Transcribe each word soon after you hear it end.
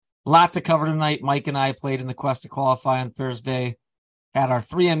A lot to cover tonight. Mike and I played in the quest to qualify on Thursday. Had our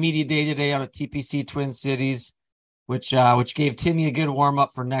 3M Media Day today out at TPC Twin Cities, which gave Timmy a good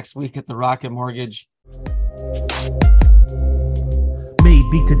warm-up for next week at the Rocket Mortgage.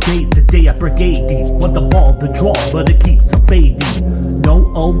 Maybe today's the day I break 80. Want the ball to draw, but it keeps on fading.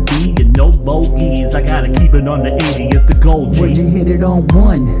 No OB and no bogeys. I gotta keep it on the 80. It's the goal, G. Where'd you hit it on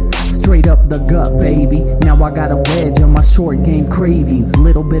one? Straight up the gut, baby. Now I got a wedge on my short game cravings.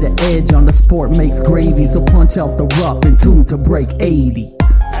 Little bit of edge on the sport makes gravy. So punch out the rough and tune to break 80.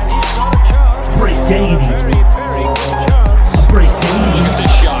 Break 80. Very, very good chance. Break 80. Look at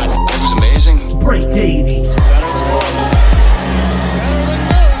this shot. It was amazing. Break 80. This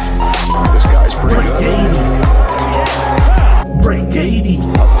guy's pretty Break good. 80. Break 80.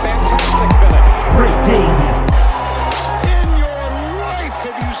 Fantastic finish. Break 80. In your life,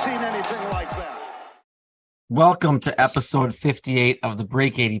 have you seen anything like that? Welcome to episode 58 of the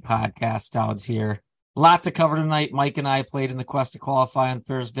Break80 Podcast. Dowds here. A lot to cover tonight. Mike and I played in the quest to qualify on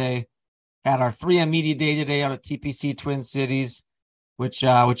Thursday. Had our 3M Media Day today out at TPC Twin Cities, which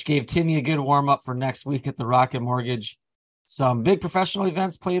gave Timmy a good warm-up for next week at the Rocket Mortgage. Some big professional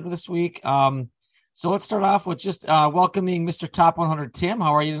events played this week. So let's start off with just welcoming Mr. Top 100 Tim.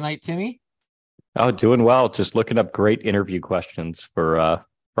 How are you tonight, Timmy? Oh, doing well. Just looking up great interview questions for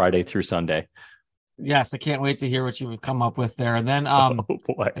Friday through Sunday. Yes, I can't wait to hear what you've come up with there. And then, Oh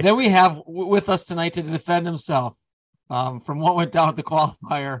boy. then we have with us tonight to defend himself from what went down at the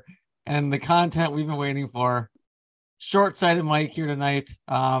qualifier and the content we've been waiting for. Short-sighted Mike here tonight.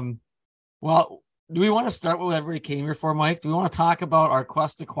 Well, do we want to start with what everybody came here for, Mike? Do we want to talk about our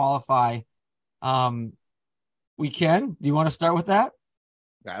quest to qualify? We can. Do you want to start with that?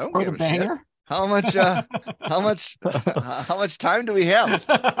 I don't Or give the a banger? shit. How much time do we have?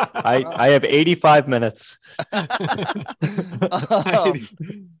 I have 85 minutes.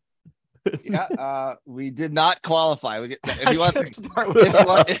 We did not qualify.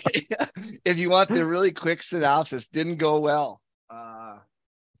 If you want the really quick synopsis, didn't go well.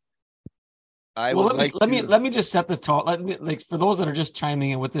 Let me just set the tone. Like for those that are just chiming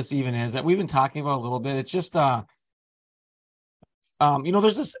in, what this even is that we've been talking about a little bit. It's just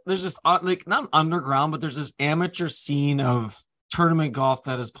there's this like not underground, but there's this amateur scene of tournament golf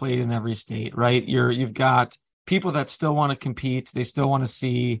that is played in every state, right? You've got people that still want to compete. They still want to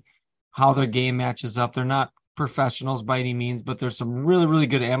see how their game matches up. They're not professionals by any means, but there's some really, really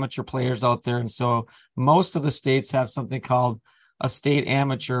good amateur players out there. And so most of the states have something called a state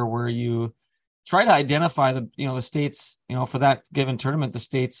amateur where you try to identify the state's, for that given tournament, the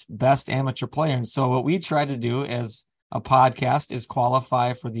state's best amateur player. And so what we try to do as a podcast is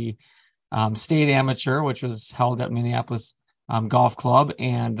qualify for the state amateur, which was held at Minneapolis Golf Club.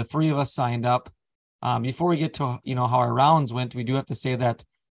 And the three of us signed up. Before we get to, how our rounds went, we do have to say that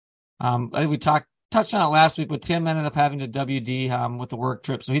we touched on it last week, but Tim ended up having to WD with the work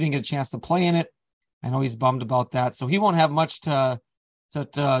trip. So he didn't get a chance to play in it. I know he's bummed about that. So he won't have much to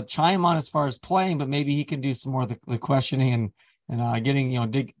chime on as far as playing, but maybe he can do some more of the questioning and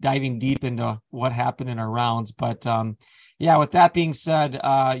getting, diving deep into what happened in our rounds. But with that being said,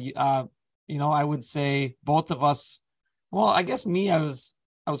 I would say both of us, well, I guess me, I was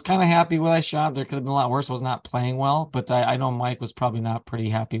kind of happy with I shot. There could have been a lot worse. I was not playing well, but I know Mike was probably not pretty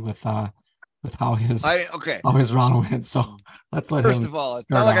happy with how his round went. So let's let him. First of all, it's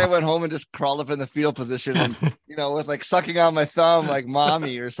not like I went home and just crawled up in the field position and with like sucking on my thumb like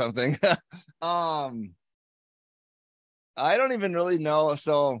mommy or something. I don't even really know.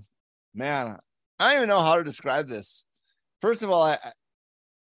 So, man, I don't even know how to describe this. First of all,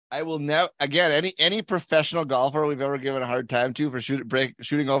 I will never again any professional golfer we've ever given a hard time to for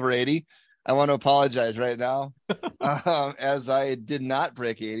shooting over 80. I want to apologize right now, as I did not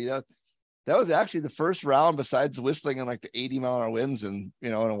break 80. That was actually the first round besides whistling in like the 80-mile-an-hour winds, and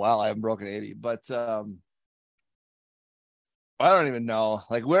in a while I haven't broken 80. But I don't even know.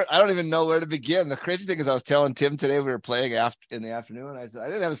 I don't even know where to begin. The crazy thing is, I was telling Tim today we were playing in the afternoon. I said I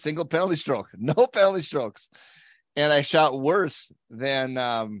didn't have a single penalty stroke, no penalty strokes, and I shot worse than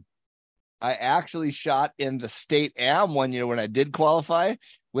I actually shot in the state am one year when I did qualify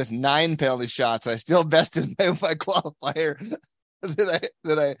with 9 penalty shots. I still bested my qualifier that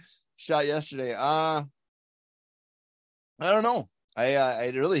I shot yesterday. I don't know.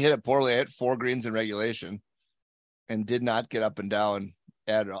 I really hit it poorly. I hit 4 greens in regulation and did not get up and down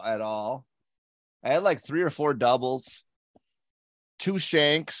at all. I had like 3 or 4 doubles, 2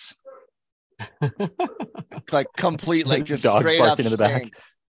 shanks, like complete, like just Dogs straight up barking in the back. shanks.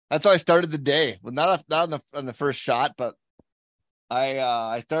 That's how I started the day. Well, not on the first shot, but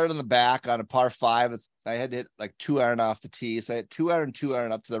I started on the back on a par 5. I had to hit like 2-iron off the tee. So I hit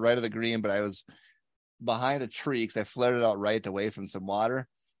 2-iron up to the right of the green, but I was behind a tree because I flared it out right away from some water.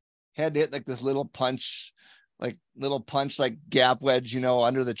 Had to hit like this little punch like gap wedge,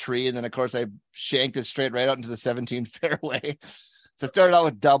 under the tree. And then of course I shanked it straight right out into the 17 fairway. So I started out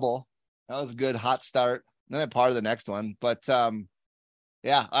with double. That was a good hot start. And then I parred the next one. But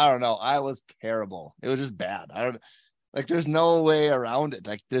yeah, I don't know. I was terrible. It was just bad. There's no way around it.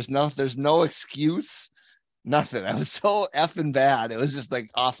 Like there's no excuse, nothing. I was so effing bad. It was just like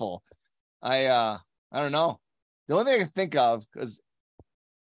awful. I don't know. The only thing I can think of, because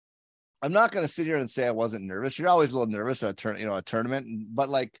I'm not going to sit here and say I wasn't nervous. You're always a little nervous at a tournament, but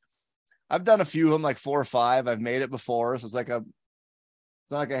like I've done a few of them, like 4 or 5. I've made it before. So it's not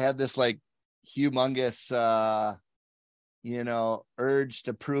like I had this like humongous, urge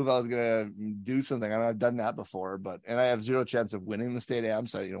to prove I was going to do something. I mean, I've done that before, and I have 0 chance of winning the state am,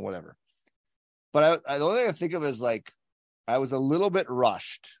 so, whatever. But the only thing I think of is like, I was a little bit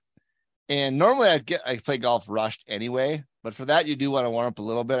rushed, and normally I play golf rushed anyway, but for that, you do want to warm up a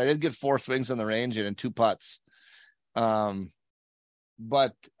little bit. I did get 4 swings on the range and 2 putts. But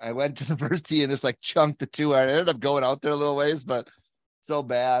I went to the first tee and just like chunked the 2-iron. I ended up going out there a little ways, but so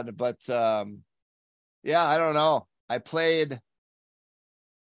bad. But yeah, I don't know. I played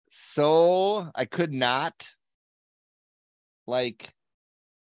so I could not like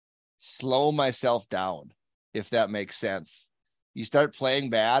slow myself down, if that makes sense. You start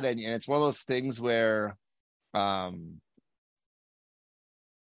playing bad, and it's one of those things where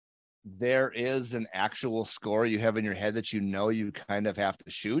there is an actual score you have in your head that you kind of have to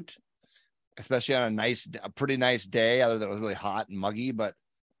shoot, especially on a pretty nice day, other than it was really hot and muggy, but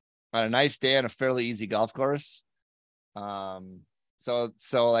on a nice day on a fairly easy golf course. So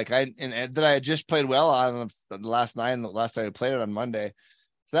like I had just played well on the last time I played it on Monday.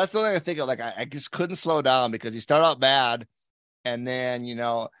 So that's the only thing I think of. Like I just couldn't slow down, because you start out bad, and then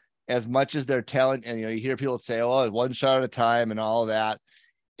as much as they're telling, and you hear people say, "Oh, 1 shot at a time," and all of that.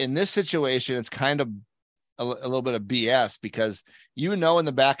 In this situation, it's kind of a little bit of BS, because in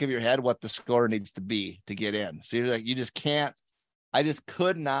the back of your head what the score needs to be to get in. So you're like, you just can't. I just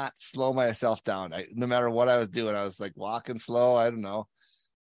could not slow myself down. No matter what I was doing, I was like walking slow. I don't know.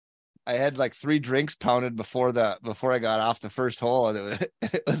 I had like 3 drinks pounded before I got off the first hole, and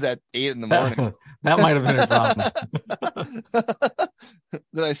it was at 8 in the morning. That might have been a problem.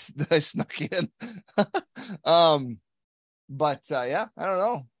 Then I snuck in. But yeah, I don't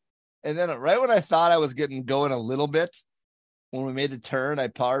know. And then right when I thought I was getting going a little bit, when we made the turn, I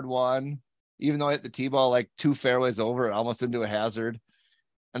parred 1. Even though I hit the tee ball like 2 fairways over, almost into a hazard.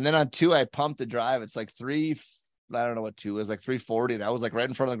 And then on 2, I pumped the drive. It's like 3, I don't know what 2 is, like 340. And I was like right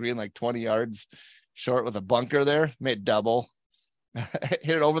in front of the green, like 20 yards short with a bunker there. Made double. Hit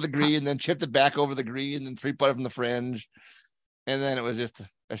it over the green, then chipped it back over the green, then 3-putt from the fringe. And then it was just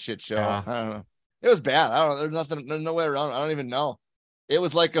a shit show. Yeah. I don't know. It was bad. I don't know. There's no way around it. I don't even know. It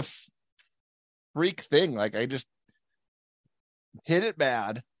was like a freak thing. Like I just hit it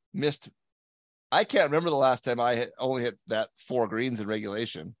bad, missed. I can't remember the last time I only hit that 4 greens in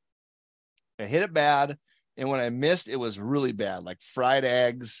regulation. I hit it bad, and when I missed, it was really bad, like fried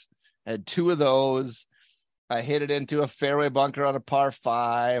eggs. I had 2 of those. I hit it into a fairway bunker on a par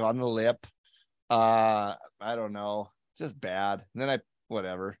 5 on the lip. I don't know, just bad. And then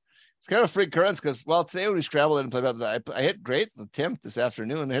whatever. It's kind of a freak occurrence because, today when we scrambled and played about I hit great with Tim this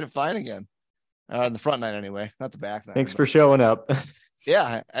afternoon. I hit it fine again. On the front nine anyway, not the back nine. Thanks for showing up.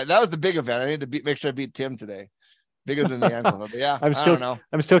 Yeah, that was the big event. I need to make sure I beat Tim today. Bigger than the ankle. But yeah, I'm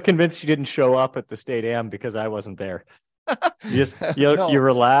still convinced you didn't show up at the state am because I wasn't there. You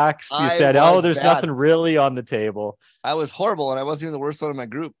relaxed. You said, "Oh, there's nothing really on the table." I was horrible, and I wasn't even the worst one in my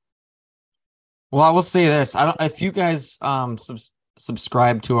group. Well, I will say this: if you guys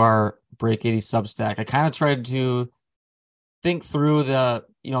subscribe to our Break80 Substack, I kind of tried to think through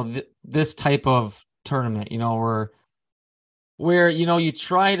this type of tournament. Where you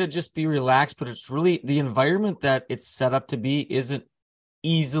try to just be relaxed, but it's really the environment that it's set up to be isn't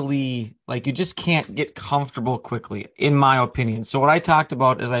easily, like, you just can't get comfortable quickly, in my opinion. So what I talked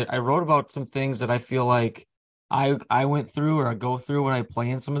about is I wrote about some things that I feel like I went through or I go through when I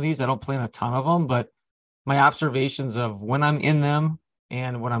play in some of these. I don't play in a ton of them, but my observations of when I'm in them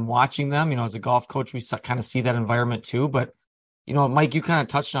and when I'm watching them, as a golf coach, we kind of see that environment too. But Mike, you kind of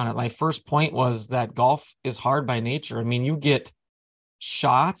touched on it. My first point was that golf is hard by nature. I mean, you get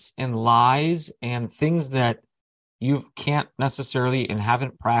shots and lies and things that you can't necessarily and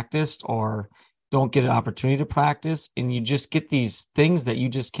haven't practiced or don't get an opportunity to practice. And you just get these things that you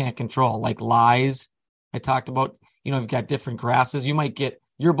just can't control, like lies. I talked about, you've got different grasses.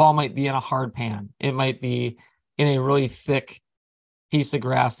 Your ball might be in a hard pan. It might be in a really thick piece of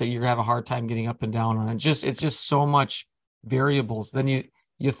grass that you're gonna have a hard time getting up and down on. It's just so much variables. Then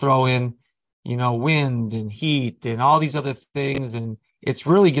you throw in, wind and heat and all these other things. And it's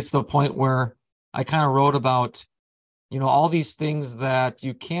really gets to the point where I kind of wrote about, all these things that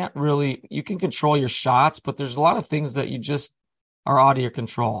you can control your shots, but there's a lot of things that you just are out of your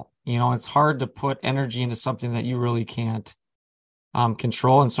control. It's hard to put energy into something that you really can't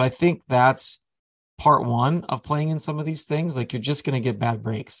control. And so I think that's part one of playing in some of these things. Like, you're just going to get bad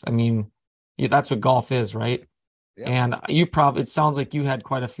breaks. I mean, that's what golf is, right? Yeah. And it sounds like you had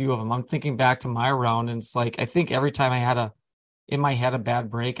quite a few of them. I'm thinking back to my round, and it's like, I think every time I had in my head a bad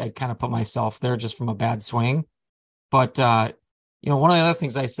break, I kind of put myself there just from a bad swing. But, one of the other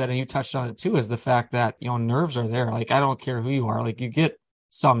things I said, and you touched on it too, is the fact that, nerves are there. Like, I don't care who you are, like, you get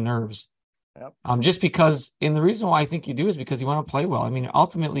some nerves. Yep. Just because, and the reason why I think you do is because you want to play well. I mean,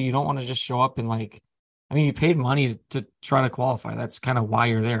 ultimately, you don't want to just show up and you paid money to try to qualify. That's kind of why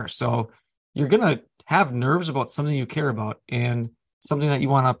you're there. So you're going to have nerves about something you care about and something that you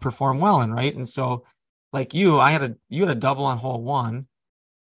want to perform well in, right? And so, like you had a double on hole 1.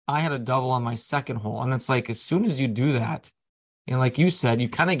 I had a double on my second hole. And it's like, as soon as you do that, and like you said, you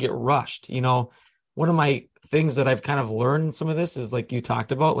kind of get rushed. One of my things that I've kind of learned in some of this is, like you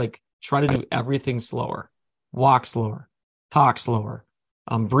talked about, like, try to do everything slower, walk slower, talk slower,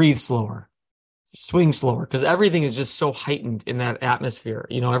 breathe slower, swing slower, because everything is just so heightened in that atmosphere.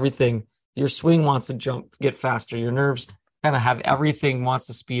 Everything, your swing wants to get faster. Your nerves kind of have everything wants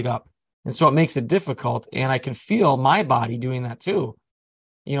to speed up. And so it makes it difficult. And I can feel my body doing that too.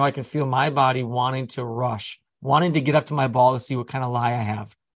 I can feel my body wanting to rush, wanting to get up to my ball to see what kind of lie I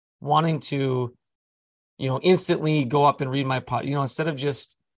have, wanting to, instantly go up and read my putt, instead of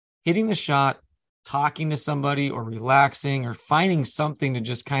just hitting the shot, talking to somebody or relaxing or finding something to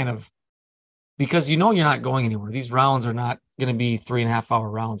just kind of, because you're not going anywhere. These rounds are not going to be 3.5 hour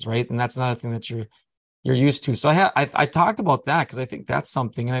rounds, right? And that's another thing that you're used to. So I talked about that because I think that's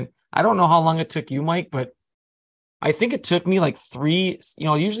something. And I don't know how long it took you, Mike, but I think it took me like 3,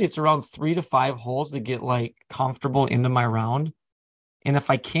 usually it's around 3 to 5 holes to get like comfortable into my round. And if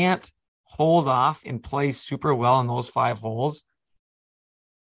I can't hold off and play super well in those 5 holes,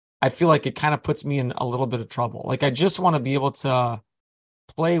 I feel like it kind of puts me in a little bit of trouble. Like, I just want to be able to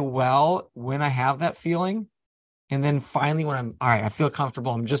play well when I have that feeling. And then finally, when I'm all right, I feel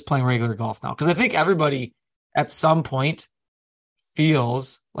comfortable, I'm just playing regular golf now. Because I think everybody at some point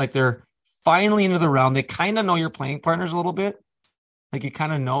feels like they're finally into the round. They kind of know your playing partners a little bit. Like, you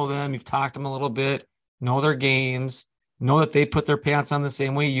kind of know them. You've talked to them a little bit, know their games, know that they put their pants on the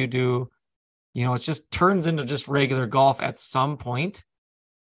same way you do. It just turns into just regular golf at some point.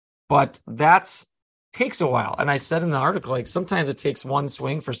 But takes a while. And I said in the article, like, sometimes it takes one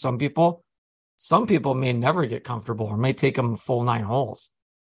swing for some people. Some people may never get comfortable or may take them full 9 holes.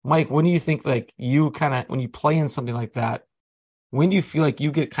 Mike, when do you think, like, you kind of, when you play in something like that, when do you feel like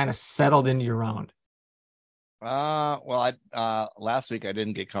you get kind of settled into your round? Well, last week I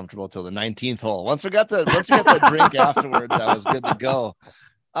didn't get comfortable till the 19th hole. Once we got the drink afterwards, I was good to go.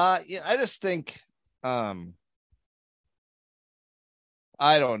 Yeah, I just think, I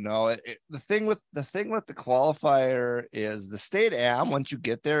don't know. The thing with the qualifier is the state am, once you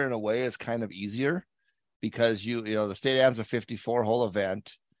get there, in a way, is kind of easier because the state am's a 54 hole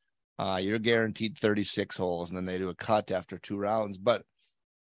event. You're guaranteed 36 holes, and then they do a cut after 2 rounds. But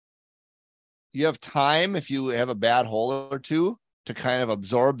you have time, if you have a bad hole or two, to kind of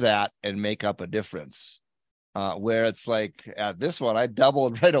absorb that and make up a difference. Where it's like, at this one, I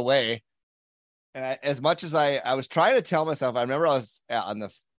doubled right away. And as much as I was trying to tell myself, I remember I was on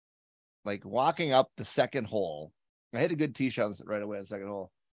walking up the second hole. I hit a good tee shot right away on the second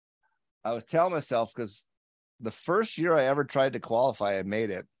hole. I was telling myself, because the first year I ever tried to qualify, I made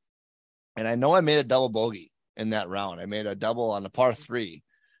it. And I know I made a double bogey in that round. I made a double on a par 3.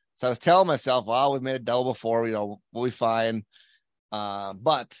 So I was telling myself, wow, we made a double before, we'll be fine.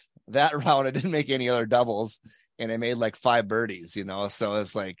 But that round, I didn't make any other doubles, and I made like 5 birdies, So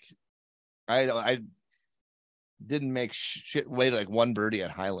it's like, I didn't make like 1 birdie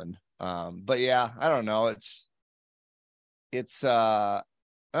at Highland. But yeah, I don't know. It's I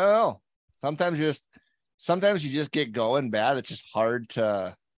don't know. Sometimes you just get going bad. It's just hard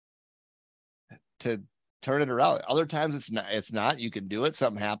to turn it around. Other times it's not. You can do it.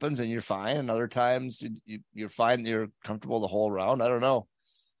 Something happens and you're fine. And other times you're fine. You're comfortable the whole round. I don't know.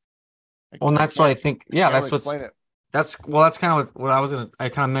 Well, and that's why I think, that's what's it. That's kind of what I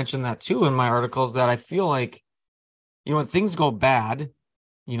kind of mentioned that too in my articles, that I feel like, when things go bad,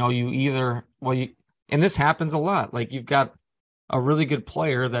 you either, And this happens a lot. Like you've got a really good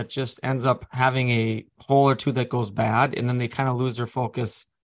player that just ends up having a hole or two that goes bad, and then they kind of lose their focus,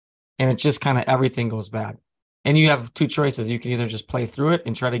 and it just kind of everything goes bad. And you have two choices. You can either just play through it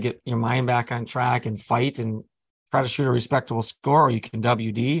and try to get your mind back on track and fight and try to shoot a respectable score, or you can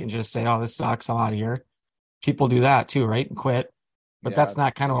WD and just say, oh, this sucks, I'm out of here. People do that too, right? And quit. But that's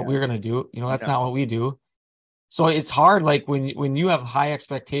not kind of what we're going to do. That's not what we do. So it's hard, like when you have high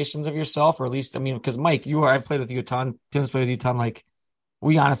expectations of yourself, or at least, because Mike, I've played with you a ton, Tim's played with you a ton, like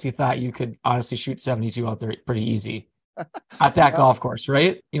we honestly thought you could honestly shoot 72 out there pretty easy at that golf course,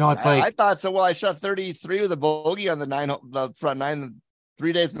 right? It's like I thought so. Well, I shot 33 with a bogey on the front nine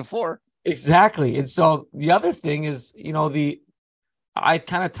 3 days before. Exactly. And so the other thing is, I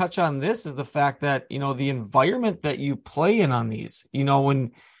kind of touch on this is the fact that, the environment that you play in on these,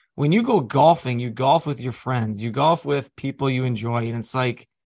 when you go golfing, you golf with your friends, you golf with people you enjoy. And it's like,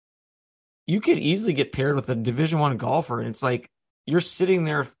 you could easily get paired with a Division I golfer. And it's like, you're sitting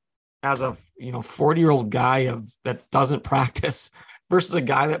there as a, 40-year-old guy that doesn't practice versus a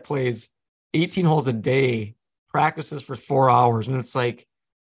guy that plays 18 holes a day, practices for 4 hours. And it's like,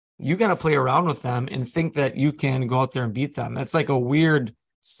 you got to play around with them and think that you can go out there and beat them. That's like a weird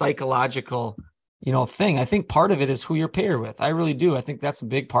psychological, thing. I think part of it is who you're paired with. I really do. I think that's a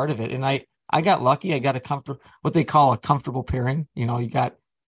big part of it. And I got lucky. I got what they call a comfortable pairing. I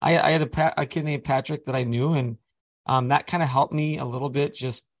had a kid named Patrick that I knew, and that kind of helped me a little bit,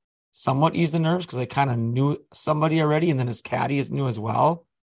 just somewhat ease the nerves, because I kind of knew somebody already, and then his caddy is new as well.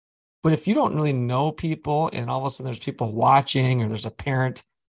 But if you don't really know people, and all of a sudden there's people watching, or there's a parent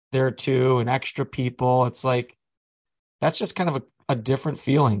there too, and extra people, it's like, that's just kind of a different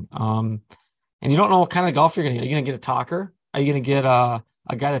feeling. And you don't know what kind of golf you're going to get. Are you going to get a talker? Are you going to get a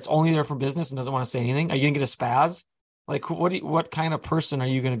guy that's only there for business and doesn't want to say anything? Are you going to get a spaz? Like, what kind of person are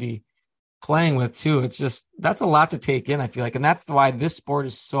you going to be playing with too? It's just, that's a lot to take in, I feel like. And that's why this sport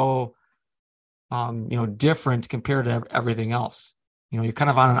is so, different compared to everything else. You're kind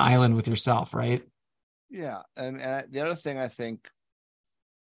of on an island with yourself, right? Yeah. And the other thing, I think,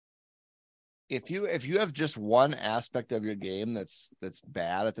 if you have just one aspect of your game that's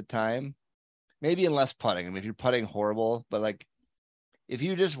bad at the time, maybe in less putting. If you're putting horrible, but like if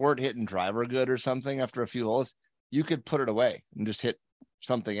you just weren't hitting driver good or something after a few holes, you could put it away and just hit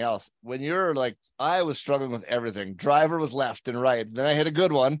something else. When you're like, I was struggling with everything. Driver was left and right. Then I hit a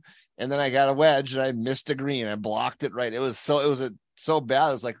good one, and then I got a wedge and I missed a green. I blocked it right. It was so bad.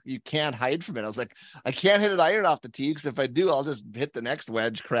 It was like, you can't hide from it. I was like, I can't hit an iron off the tee, because if I do, I'll just hit the next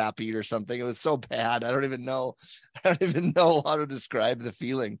wedge crappy or something. It was so bad. I don't even know how to describe the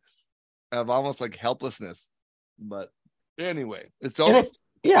feeling of almost like helplessness. But anyway, it's over.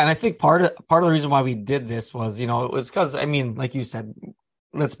 And I think part of the reason why we did this was, it was because, like you said,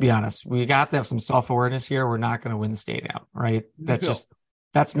 let's be honest, we got to have some self-awareness here. We're not going to win the state out, right?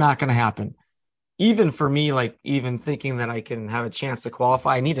 That's not going to happen. Even for me, like even thinking that I can have a chance to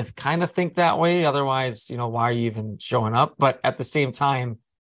qualify, I need to kind of think that way. Otherwise, why are you even showing up? But at the same time,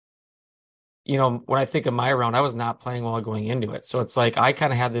 when I think of my round, I was not playing well going into it. So it's like, I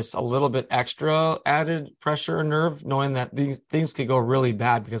kind of had this a little bit extra added pressure and nerve, knowing that these things could go really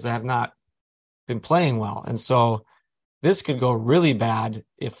bad because I have not been playing well. And so this could go really bad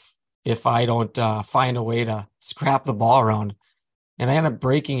if I don't find a way to scrap the ball around. And I ended up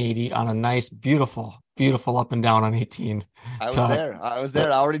breaking 80 on a nice, beautiful up and down on 18. I was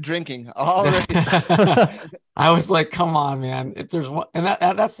there already drinking. Already. I was like, come on, man. If there's one, and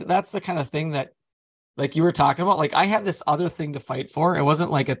that's the kind of thing that, like you were talking about, like I had this other thing to fight for. It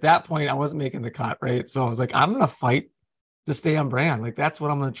wasn't like at that point I wasn't making the cut, right? So I was like, I'm going to fight to stay on brand. Like that's what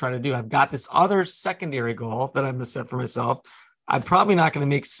I'm going to try to do. I've got this other secondary goal that I'm going to set for myself. I'm probably not going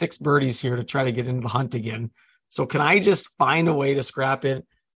to make 6 birdies here to try to get into the hunt again. So can I just find a way to scrap it,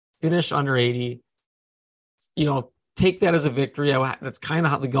 finish under 80, take that as a victory? That's kind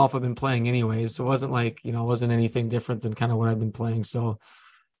of how the golf I've been playing anyways. So it wasn't like, it wasn't anything different than kind of what I've been playing. So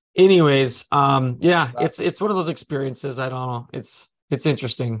anyways, it's one of those experiences. I don't know. It's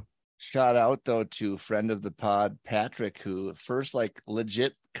interesting. Shout out though to friend of the pod, Patrick, who first like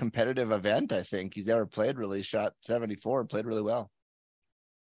legit competitive event, I think he's ever played, really shot 74 and played really well.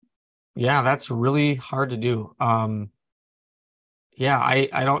 Yeah, that's really hard to do. I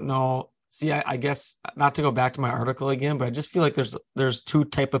don't know. See, I guess not to go back to my article again, but I just feel like there's two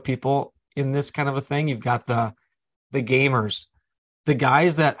type of people in this kind of a thing. You've got the gamers, the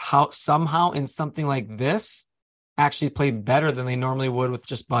guys that somehow in something like this actually play better than they normally would with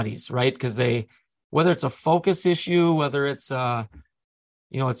just buddies, right? Because whether it's a focus issue, whether it's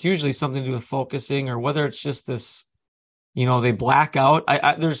it's usually something to do with focusing, or whether it's just this They black out.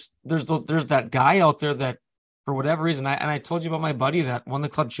 There's that guy out there that for whatever reason, I told you about my buddy that won the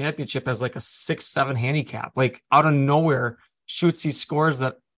club championship as like a 6-7 handicap, like out of nowhere shoots these scores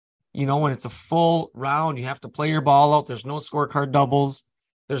that, when it's a full round, you have to play your ball out. There's no scorecard doubles.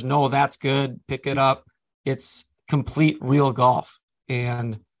 There's no, that's good, pick it up. It's complete real golf.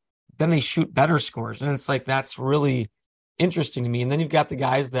 And then they shoot better scores. And it's like, that's really interesting to me. And then you've got the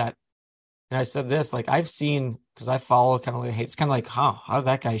guys that, and I said this, like I've seen, because I follow kind of like, hey, it's kind of like, how did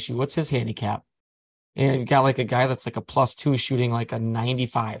that guy shoot? What's his handicap? And you got like a guy that's like a +2 shooting like a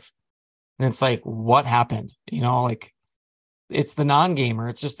 95. And it's like, what happened? Like it's the non-gamer.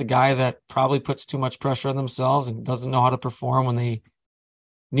 It's just the guy that probably puts too much pressure on themselves and doesn't know how to perform when they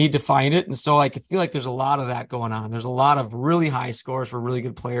need to find it. And so like, I feel like there's a lot of that going on. There's a lot of really high scores for really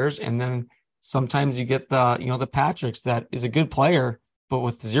good players. And then sometimes you get the, the Patricks that is a good player, but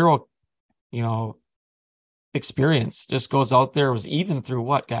with zero, experience, just goes out there, was even through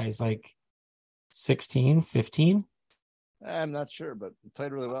what, guys, like 16, 15? I'm not sure, but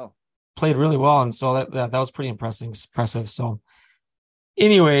played really well. And so that was pretty impressive. So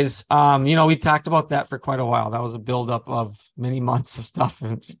anyways, we talked about that for quite a while. That was a buildup of many months of stuff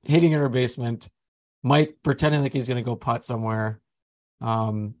and hitting in our basement, Mike pretending like he's going to go putt somewhere.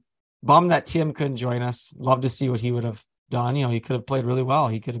 Bummed that Tim couldn't join us. Love to see what he would have done. He could have played really well.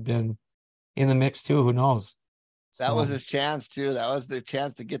 He could have been in the mix too. Who knows? That was his chance too. That was the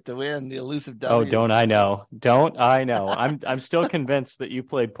chance to get the win, the elusive W. Oh, don't I know? I'm still convinced that you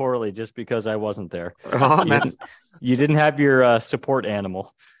played poorly just because I wasn't there. You didn't have your support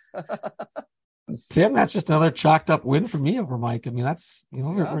animal. Tim, that's just another chalked up win for me over Mike. I mean, that's we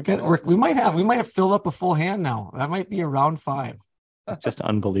might have filled up a full hand now. That might be around 5. Just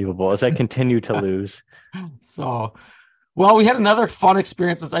unbelievable as I continue to lose. So, well, we had another fun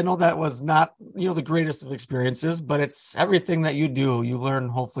experience. I know that was not, the greatest of experiences, but it's everything that you do, you learn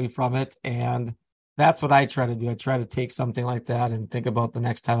hopefully from it. And that's what I try to do. I try to take something like that and think about the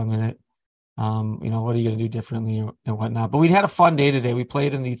next time I'm in it. What are you going to do differently and whatnot? But we had a fun day today. We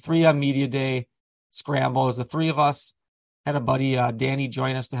played in the 3M Media Day Scramble. It was the three of us. Had a buddy, Danny,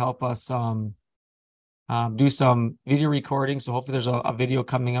 join us to help us do some video recording. So hopefully there's a video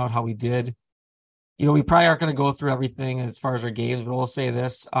coming out how we did. We probably aren't going to go through everything as far as our games, but we'll say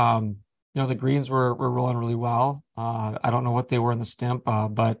this. The greens were rolling really well. I don't know what they were in the stimp,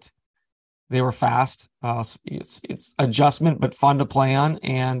 but they were fast. It's adjustment, but fun to play on.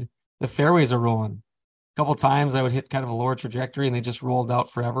 And the fairways are rolling. A couple times I would hit kind of a lower trajectory and they just rolled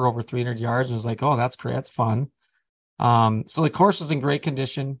out forever over 300 yards. And it was like, oh, that's great. That's fun. So the course is in great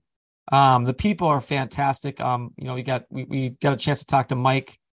condition. The people are fantastic. We got a chance to talk to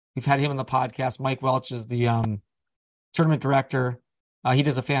Mike. We've had him on the podcast. Mike Welch is the tournament director. He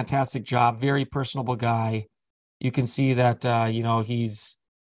does a fantastic job. Very personable guy. You can see that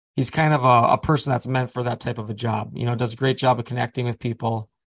he's kind of a person that's meant for that type of a job. Does a great job of connecting with people.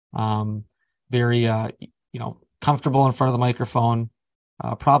 Very comfortable in front of the microphone.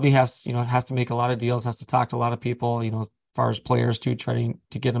 Probably has to make a lot of deals. Has to talk to a lot of people. As far as players too, trying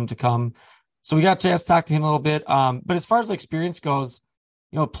to get them to come. So we got a chance to talk to him a little bit. But as far as the experience goes,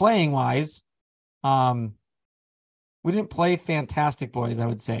 playing wise, we didn't play fantastic, boys, I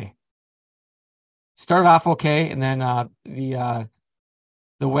would say. Started off okay, and then the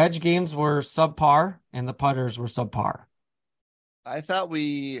wedge games were subpar and the putters were subpar. I thought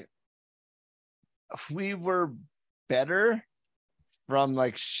we were better from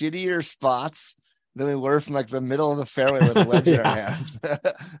like shittier spots than we were from like the middle of the fairway with a wedge in our hands.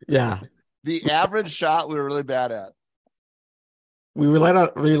 Yeah. The average shot we were really bad at. We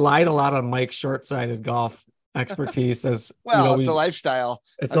relied a lot on Mike's short-sighted golf expertise as well. It's a lifestyle.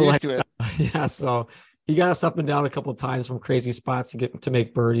 It's I'm used to it. Yeah. So he got us up and down a couple of times from crazy spots to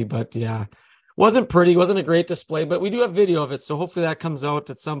make birdie, but yeah, wasn't pretty. Wasn't a great display, but we do have video of it, so hopefully that comes out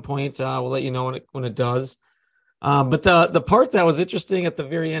at some point. We'll let you know when it does. But the part that was interesting at the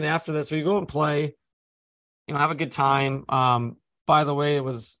very end after this, we go and play, have a good time. By the way,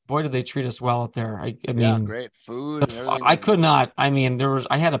 boy, did they treat us well out there. I mean, great food. I could not. I mean,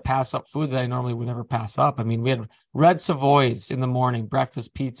 I had to pass up food that I normally would never pass up. I mean, we had red Savoys in the morning,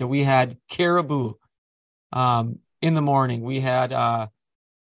 breakfast pizza. We had caribou in the morning. We had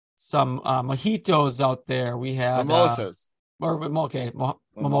some mojitos out there. We had mimosas.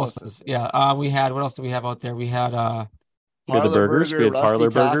 Mimosas. Yeah. We had, what else do we have out there? We had we had the burgers. We had parlor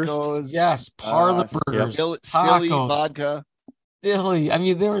burgers. Yes, parlor burgers. Stilly vodka. Dilly. I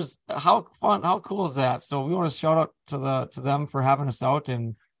mean, there was how cool is that? So we want to shout out to them for having us out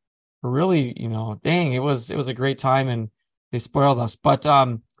and for really, dang, it was a great time and they spoiled us. But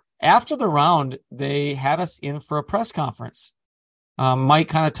after the round, they had us in for a press conference. Mike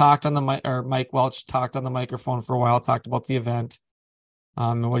kind of talked on the mic, or Mike Welch talked on the microphone for a while, talked about the event,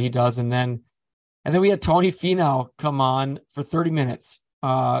 and what he does. And then we had Tony Finau come on for 30 minutes.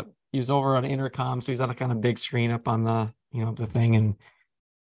 He was over on intercom, so he's on a kind of big screen up on the, the thing.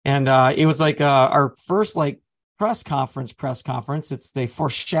 And it was like our first like press conference. It's a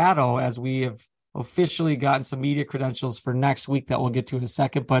foreshadow as we have officially gotten some media credentials for next week that we'll get to in a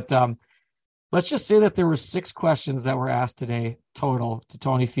second. But let's just say that there were 6 questions that were asked today total to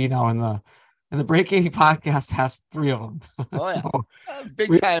Tony Finau, and the Break80 podcast has 3 of them. Oh yeah, So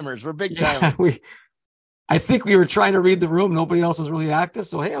big timers. We're big timers. I think we were trying to read the room. Nobody else was really active.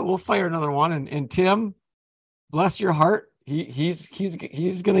 So hey, we'll fire another one. And Tim, bless your heart, he's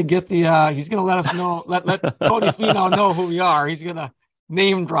gonna get the he's gonna let us know, let Tony Finau know who we are. He's gonna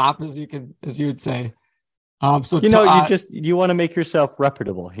name drop, as you would say. So you want to make yourself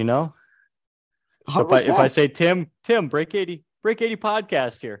reputable, So if I say Tim, Break80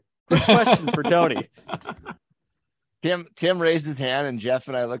 podcast here. Quick question for Tony. Tim raised his hand, and Jeff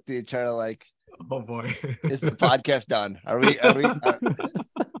and I looked at each other like, oh boy, is the podcast done?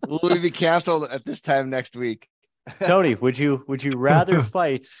 Will we be canceled at this time next week? Tony, would you rather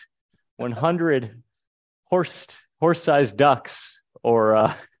fight 100 horse-sized ducks, or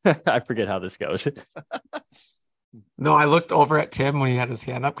I forget how this goes? No, I looked over at Tim when he had his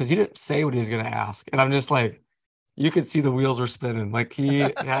hand up because he didn't say what he was going to ask, and I'm just like, you could see the wheels were spinning. Like he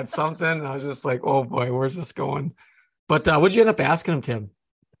had something. I was just like, oh boy, where's this going? But what'd you end up asking him, Tim?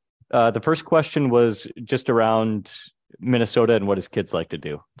 The first question was just around Minnesota and what his kids like to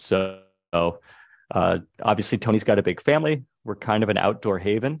do. So obviously Tony's got a big family. We're kind of an outdoor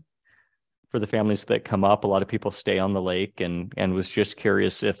haven for the families that come up. A lot of people stay on the lake, and was just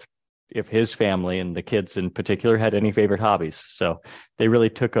curious if his family and the kids in particular had any favorite hobbies. So they really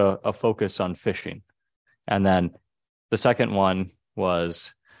took a focus on fishing. And then the second one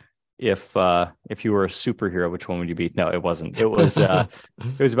was, if you were a superhero, which one would you be? No, it wasn't. It was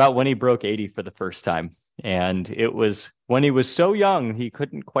about when he broke 80 for the first time. And it was when he was so young, he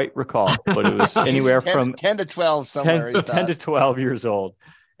couldn't quite recall, but it was anywhere from 10 to 12 somewhere. 10 to 12 years old.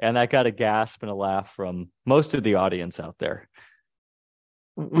 And I got a gasp and a laugh from most of the audience out there.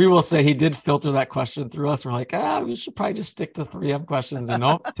 We will say he did filter that question through us. We're like, we should probably just stick to 3M questions. And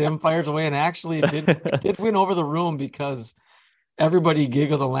nope, Tim fires away. And actually it did win over the room because everybody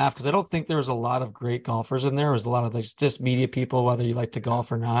giggled and laughed, because I don't think there was a lot of great golfers in there. There was a lot of just media people, whether you like to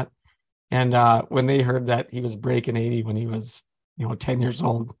golf or not. And when they heard that he was breaking 80 when he was, 10 years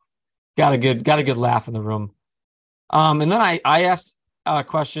old, got a good laugh in the room. And then I asked a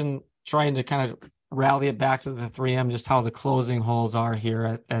question trying to kind of rally it back to the 3M, just how the closing holes are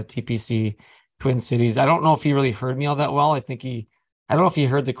here at TPC Twin Cities. I don't know if he really heard me all that well. I don't know if he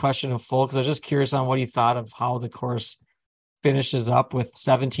heard the question in full, because I was just curious on what he thought of how the course finishes up with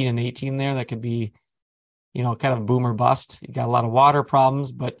 17 and 18 there. That could be, kind of boom or bust. You got a lot of water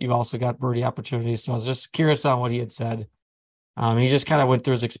problems, but you also got birdie opportunities. So I was just curious on what he had said. He just kind of went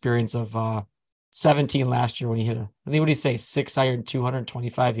through his experience of 17 last year when he hit I think, what did he say, 6-iron,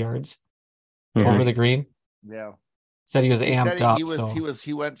 225 yards over the green. Yeah. Said he was amped up.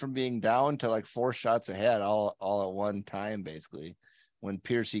 He went from being down to like 4 shots ahead all at one time, basically, when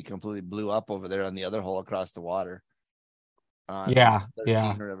Piercy completely blew up over there on the other hole across the water. Yeah.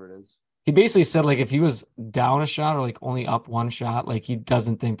 Whatever it is. He basically said, like, if he was down a shot or like only up 1 shot, like he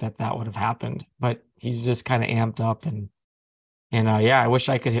doesn't think that would have happened, but he's just kind of amped up. And I wish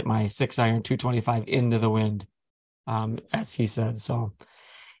I could hit my 6-iron 225 into the wind, as he said. So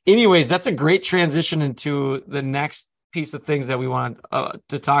anyways, that's a great transition into the next piece of things that we want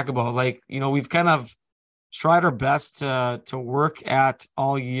to talk about. Like, we've kind of tried our best to work at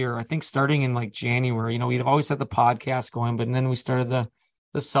all year. I think starting in like January, we've always had the podcast going, but then we started the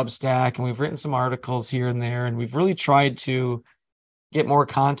Substack, and we've written some articles here and there, and we've really tried to get more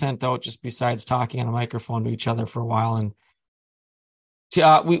content out just besides talking on a microphone to each other for a while. And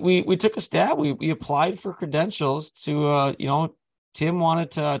we took a stab. We applied for credentials to Tim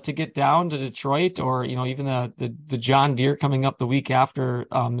wanted to get down to Detroit, or even the John Deere coming up the week after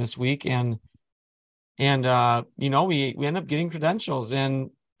this week, and we end up getting credentials, and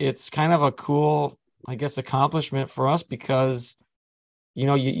it's kind of a cool, I guess, accomplishment for us, because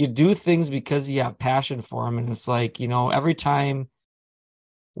you do things because you have passion for them. And it's like, every time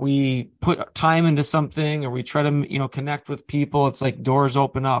we put time into something, or we try to, connect with people, it's like doors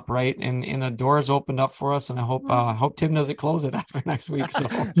open up, right? And a door's opened up for us. And I hope Tim doesn't close it after next week. So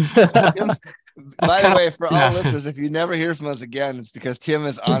By the way, for all listeners, if you never hear from us again, it's because Tim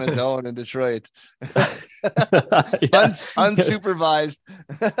is on his own in Detroit. Unsupervised.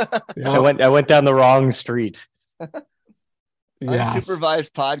 I went down the wrong street.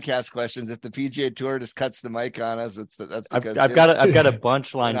 Unsupervised podcast questions. If the PGA Tour just cuts the mic on us, that's because I've got a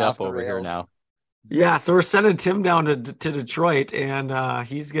bunch lined up over here now. Yeah, so we're sending Tim down to Detroit, and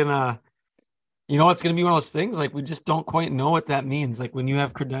he's gonna, it's gonna be one of those things, like, we just don't quite know what that means. Like, when you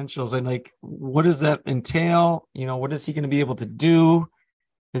have credentials, and like, what does that entail? What is he going to be able to do?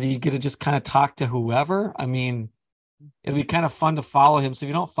 Is he going to just kind of talk to whoever? I mean, it'll be kind of fun to follow him. So if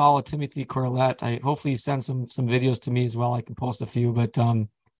you don't follow Timothy Corlett, hopefully he sends some videos to me as well. I can post a few, but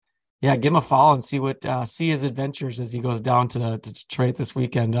yeah, give him a follow and see his adventures as he goes down to Detroit this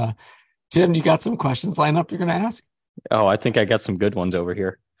weekend. Tim, you got some questions lined up you're going to ask? Oh, I think I got some good ones over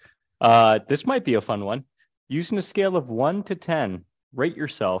here. This might be a fun one. Using a scale of 1 to 10, rate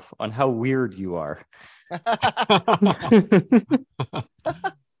yourself on how weird you are.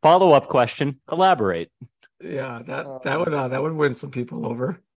 Follow-up question, elaborate. Yeah, that would win some people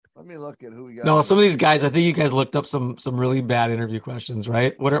over. Let me look at who we got. No, some of these guys, I think you guys looked up some really bad interview questions,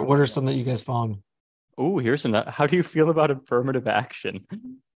 right? What are some that you guys found? Oh, here's another. How do you feel about affirmative action?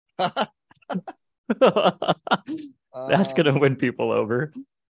 That's gonna win people over.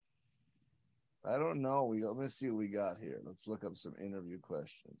 I don't know. Let me see what we got here. Let's look up some interview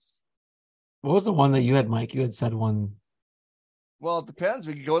questions. What was the one that you had, Mike? You had said one. Well, it depends.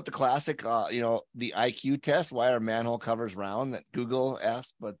 We could go with the classic, the IQ test, why are manhole covers round, that Google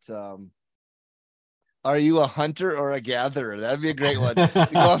asked. But are you a hunter or a gatherer? That'd be a great one. You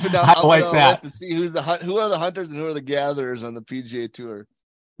go up and down, I like that. List and see who are the hunters and who are the gatherers on the PGA Tour.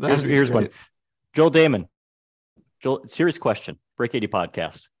 Here's one. Joel Damon. Joel, serious question. Break80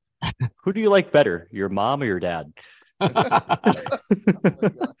 Podcast. Who do you like better, your mom or your dad?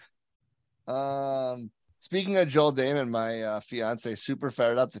 Speaking of Joel Damon, my fiance super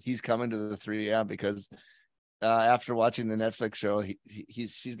fired up that he's coming to the 3am because after watching the Netflix show,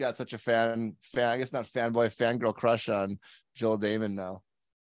 she's got such a I guess not fanboy, fangirl crush on Joel Damon now.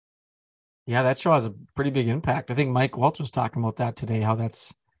 Yeah, that show has a pretty big impact. I think Mike Welch was talking about that today, how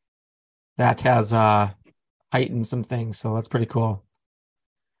that has heightened some things. So that's pretty cool.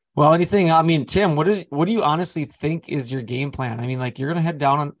 Well, Tim, what do you honestly think is your game plan? I mean, like, you're going to head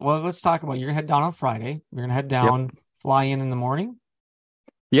down let's talk about, you're going to head down on Friday. You're going to head down, fly in the morning.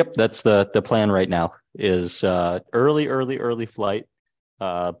 Yep. That's the plan right now is early flight,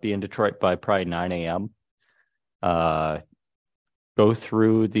 be in Detroit by probably 9 a.m. Go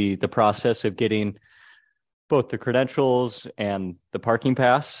through the process of getting both the credentials and the parking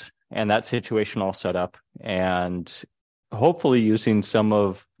pass and that situation all set up, and hopefully using some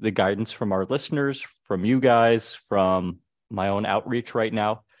of the guidance from our listeners, from you guys, from my own outreach right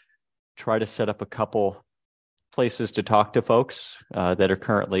now, try to set up a couple places to talk to folks that are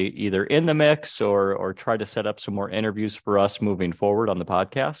currently either in the mix or try to set up some more interviews for us moving forward on the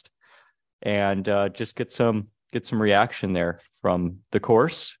podcast, and just get some reaction there from the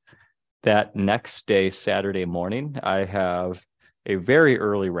course. That next day, Saturday morning, I have a very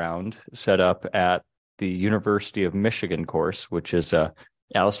early round set up at the University of Michigan course, which is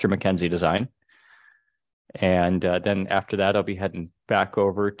Alistair McKenzie design. And then after that, I'll be heading back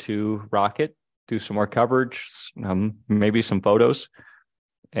over to Rocket, do some more coverage, maybe some photos,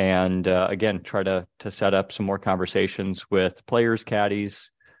 and again, try to set up some more conversations with players,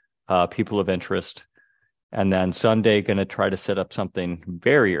 caddies, people of interest. And then Sunday, going to try to set up something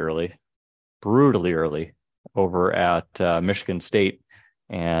very early, brutally early, over at Michigan State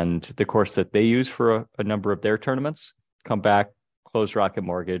and the course that they use for a number of their tournaments. Come back, close Rocket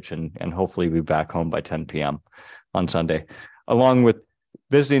Mortgage, and hopefully be back home by 10 p.m. on Sunday, along with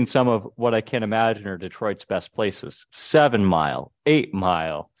visiting some of what I can imagine are Detroit's best places: 7 Mile, 8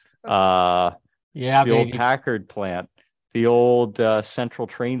 Mile, the old Packard plant, the old Central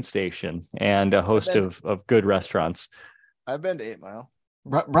train station, and a host of good restaurants. I've been to 8 Mile.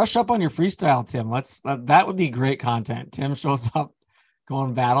 Brush up on your freestyle, Tim. That would be great content. Tim shows up, do a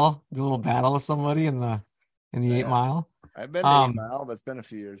little battle with somebody in the 8 Mile. I've been to 8 Mile, but it's been a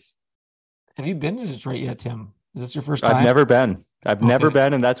few years. Have you been to Detroit yet, Tim? Is this your first time? I've never been. Never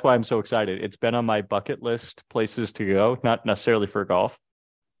been, and that's why I'm so excited. It's been on my bucket list places to go, not necessarily for golf.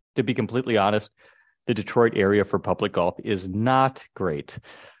 To be completely honest, the Detroit area for public golf is not great.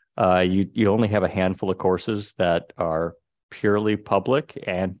 You only have a handful of courses that are purely public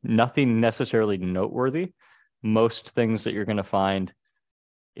and nothing necessarily noteworthy. Most things that you're going to find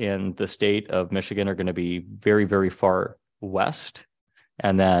in the state of Michigan are going to be very, very far west,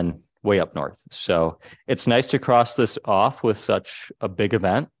 and then way up north. So it's nice to cross this off with such a big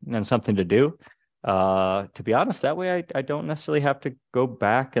event and something to do. To be honest, that way I don't necessarily have to go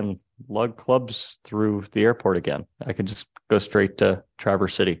back and lug clubs through the airport again. I can just go straight to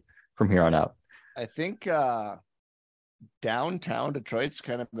Traverse City from here on out. I think downtown Detroit's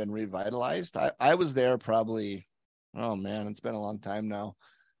kind of been revitalized. I was there probably, oh man, it's been a long time now.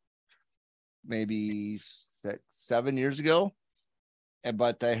 Maybe 7 years ago.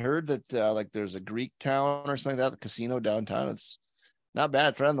 But I heard that like there's a Greek town or something like that, the casino downtown. It's not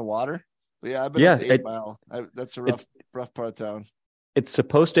bad. It's right on the water. But yeah, I've been at the 8 Mile. That's a rough part of town. It's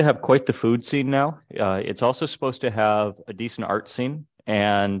supposed to have quite the food scene now. It's also supposed to have a decent art scene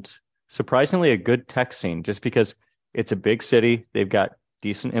and surprisingly a good tech scene, just because it's a big city. They've got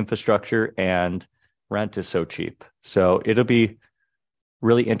decent infrastructure and rent is so cheap. So it'll be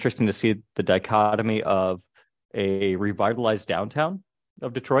really interesting to see the dichotomy of a revitalized downtown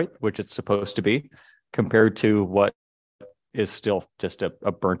of Detroit, which it's supposed to be, compared to what is still just a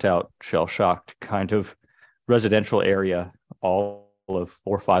burnt out, shell-shocked kind of residential area, all of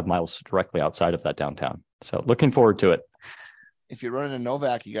 4 or 5 miles directly outside of that downtown. So looking forward to it. If you're running a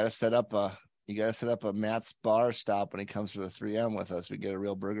Novak, you got to set up a Matt's bar stop when he comes to the 3M with us. We get a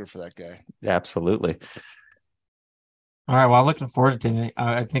real burger for that guy. Yeah, absolutely. All right. Well, looking forward to it.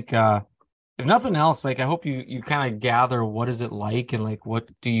 I think if nothing else, like I hope you kind of gather what is it like and like what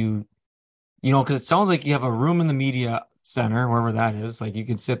do you because it sounds like you have a room in the media center, wherever that is. Like you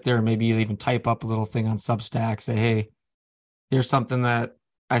can sit there and maybe even type up a little thing on Substack, say, hey, here's something that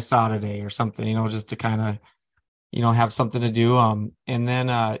I saw today or something, just to kind of, have something to do. And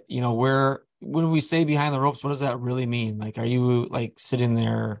then, when we say behind the ropes, what does that really mean? Like, are you like sitting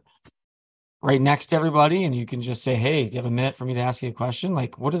there right next to everybody and you can just say, hey, do you have a minute for me to ask you a question?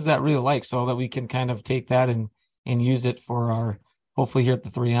 Like, what is that really like, so that we can kind of take that and use it for our, hopefully here at the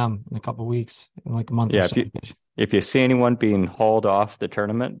 3M in a couple of weeks, in like a month or so. If you see anyone being hauled off the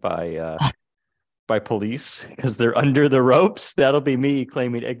tournament by police because they're under the ropes, that'll be me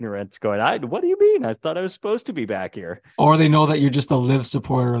claiming ignorance, going, what do you mean? I thought I was supposed to be back here. Or they know that you're just a Liv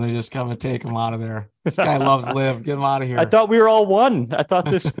supporter and they just come and take him out of there. This guy loves Liv. Get him out of here. I thought we were all one. I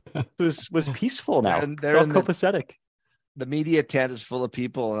thought this was peaceful now. They're copacetic. The media tent is full of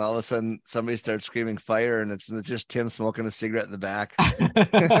people, and all of a sudden somebody starts screaming fire, and it's just Tim smoking a cigarette in the back.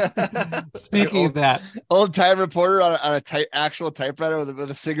 Speaking of that, old time reporter on a actual typewriter with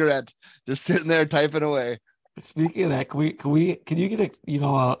a cigarette, just sitting there typing away. Speaking of that, can you get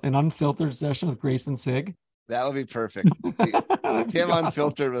an unfiltered session with Grayson Sig? That would be perfect. Tim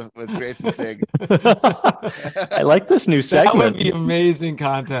unfiltered with Grayson Sig. I like this new segment. That would be amazing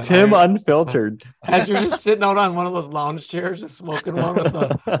content. Tim unfiltered. As you're just sitting out on one of those lounge chairs, just smoking one with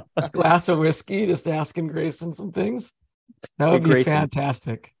a glass of whiskey, just asking Grayson some things. That would be Grayson,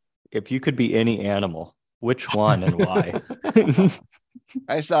 fantastic. If you could be any animal, which one and why?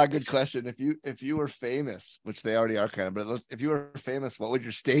 I saw a good question. If you were famous, which they already are kind of, but if you were famous, what would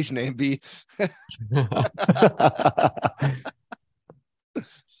your stage name be?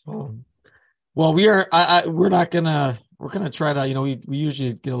 So, well, we're gonna try to, we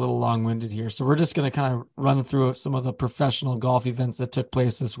usually get a little long-winded here, so we're just gonna kind of run through some of the professional golf events that took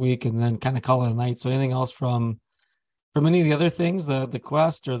place this week and then kind of call it a night. So anything else from any of the other things, the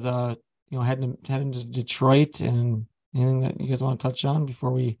Quest or the heading to Detroit, and anything that you guys want to touch on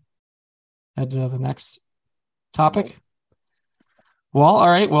before we head to the next topic? Well, all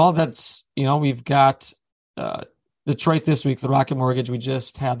right. Well, that's, we've got Detroit this week, the Rocket Mortgage. We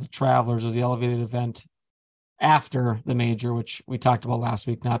just had the Travelers, or the elevated event after the major, which we talked about last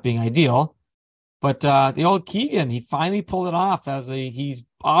week not being ideal. But the old Keegan, he finally pulled it off. He's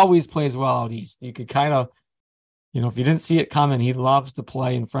always plays well out east. You could kind of, if you didn't see it coming, he loves to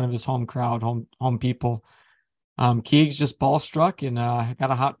play in front of his home crowd, home people. Keegs just ball struck and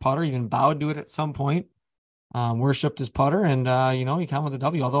got a hot putter. Even bowed to it at some point. Worshipped his putter, and he came with a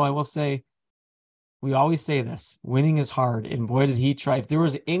W. Although I will say, we always say this: winning is hard, and boy did he try. If there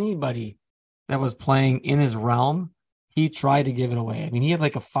was anybody that was playing in his realm, he tried to give it away. I mean, he had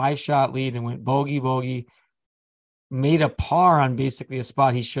like a 5-shot lead and went bogey, made a par on basically a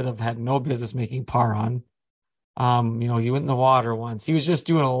spot he should have had no business making par on. He went in the water once. He was just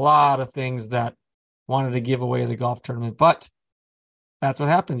doing a lot of things that wanted to give away the golf tournament, but that's what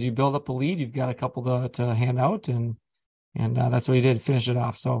happens. You build up a lead, you've got a couple to hand out, and that's what he did, finish it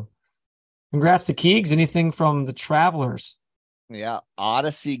off. So congrats to Keegs. Anything from the Travelers? Yeah,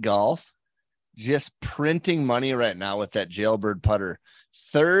 Odyssey Golf just printing money right now with that jailbird putter.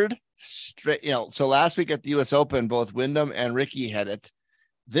 Third straight, so last week at the US Open, both Wyndham and Ricky had it.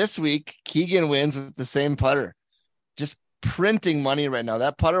 This week, Keegan wins with the same putter. Just printing money right now.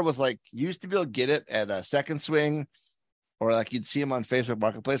 That putter was like, used to be able to get it at a Second Swing, or like you'd see them on Facebook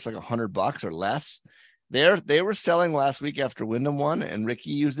Marketplace, like $100 or less. They were selling last week after Wyndham won, and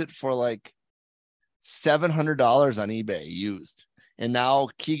Ricky used it for like $700 on eBay used. And now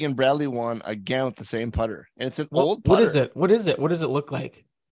Keegan Bradley won again with the same putter. And it's an old putter. What is it? What is it? What does it look like?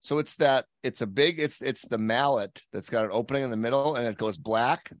 So it's the mallet that's got an opening in the middle, and it goes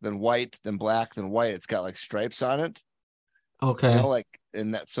black, then white, then black, then white. It's got like stripes on it. Okay. You know, like,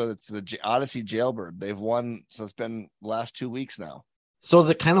 and that, so it's the Odyssey Jailbird. They've won. So it's been the last 2 weeks now. So does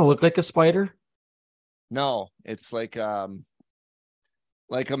it kind of look like a spider? No, it's like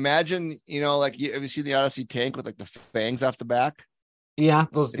imagine, you know, like have you seen the Odyssey tank with like the fangs off the back? Yeah,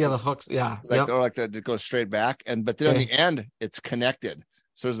 the hooks. Yeah. Like, or like that, it goes straight back. But then on the end, it's connected.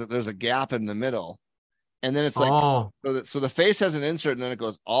 So there's a gap in the middle. And then it's like, so the face has an insert, and then it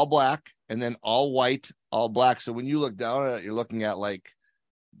goes all black, and then all white, all black. So when you look down at it, you're looking at like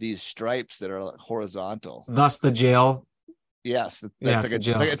these stripes that are like horizontal. Thus the jail. Yes.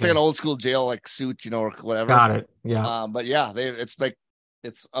 It's like an old school jail, like suit, you know, or whatever. Got it. Yeah. But yeah,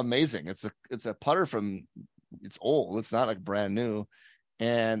 it's amazing. It's a putter it's old. It's not like brand new.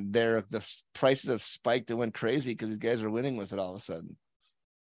 And the prices have spiked and went crazy because these guys are winning with it all of a sudden.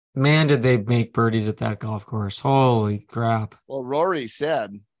 Man, did they make birdies at that golf course. Holy crap. Well, Rory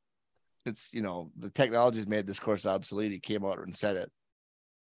said it's, you know, the technology's made this course obsolete. He came out and said it.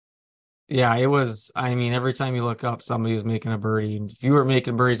 Yeah, it was. I mean, every time you look up, somebody was making a birdie. And if you were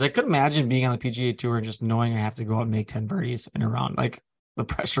making birdies, I could imagine being on the PGA Tour and just knowing I have to go out and make 10 birdies in a round. Like the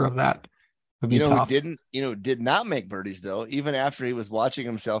pressure of that would be tough. Did not make birdies though, even after he was watching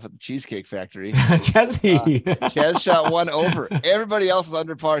himself at the Cheesecake Factory. Ches shot one over. Everybody else was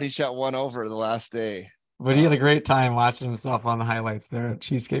under par. He shot one over the last day. But he had a great time watching himself on the highlights there at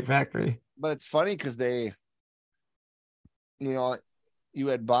Cheesecake Factory. But it's funny because they, you know, you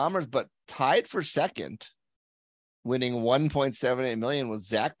had bombers, but tied for second, winning 1.78 million was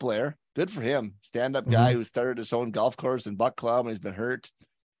Zach Blair. Good for him. Stand-up guy who started his own golf course in Buck Club and he's been hurt.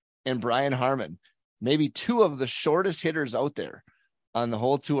 And Brian Harmon, maybe two of the shortest hitters out there on the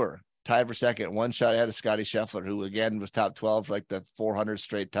whole tour, tied for second. One shot ahead of Scotty Scheffler, who again was top 12 for like the 400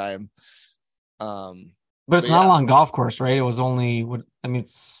 straight time. But it's not a long golf course, right? It was only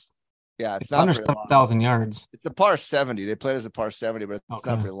it's not under 7,000 yards. It's a par 70. They played as a par 70, but it's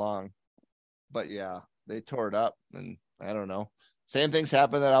not very long. But yeah, they tore it up, and I don't know. Same things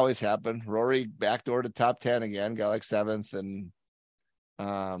happen that always happen. Rory backdoored to top 10 again, got like 7th, and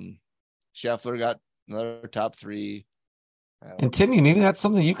Scheffler got another top 3. And Timmy, maybe that's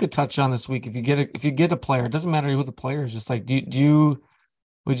something you could touch on this week. If you get a player, it doesn't matter who the player is. Just like, would you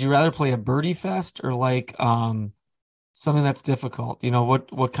rather play a birdie fest or like something that's difficult? You know,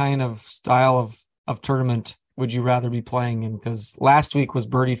 what kind of style of tournament would you rather be playing in? Because last week was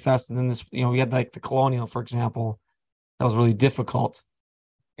birdie fest, and then this, you know, we had like the Colonial, for example, that was really difficult.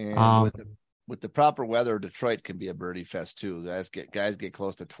 And with the proper weather, Detroit can be a birdie fest too. Guys get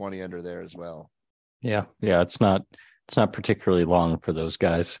close to 20 under there as well. Yeah. It's not particularly long for those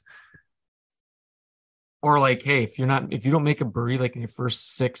guys. Or like, hey, if you don't make a birdie like in your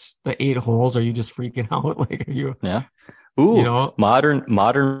first 6 to 8 holes, are you just freaking out? Like, are you? Yeah. Ooh, you know,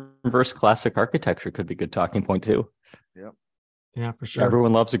 modern versus classic architecture could be a good talking point too. Yep. Yeah, for sure.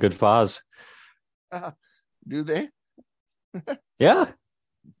 Everyone loves a good Foz. Do they? Yeah.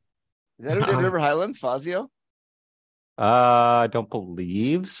 Is that who did River Highlands, Fazio? I don't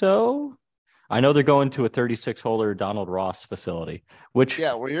believe so. I know they're going to a 36-holer Donald Ross facility, which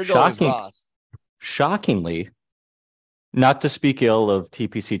where you're going is Ross. Shockingly, not to speak ill of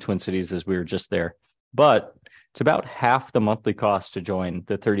TPC Twin Cities as we were just there, but it's about half the monthly cost to join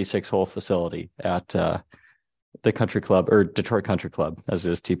the 36-hole facility at the country club or Detroit Country Club, as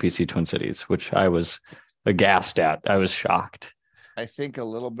is TPC Twin Cities, which I was aghast at. I was shocked. I think a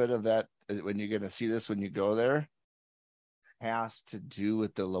little bit of that, when you're going to see this when you go there, has to do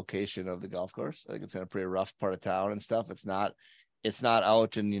with the location of the golf course. I think it's in a pretty rough part of town and stuff. It's not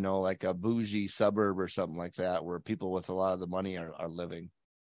out in, you know, like a bougie suburb or something like that where people with a lot of the money are living.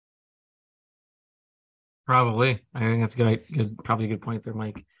 Probably. I think that's probably a good point there,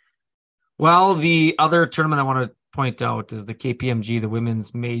 Mike. Well, the other tournament I want to point out is the KPMG, the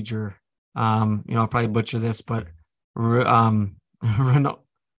women's major. You know, I'll probably butcher this, but Renault.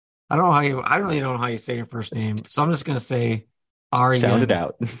 I don't really know how you say your first name, so I'm just gonna say Ari. Sound it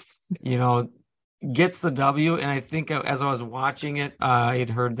out. You know, gets the W, and I think as I was watching it, I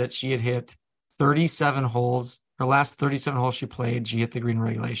had heard that she had hit 37 holes. Her last 37 holes she played, she hit the green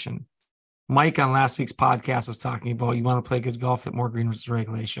regulation. Mike on last week's podcast was talking about you want to play good golf, hit more green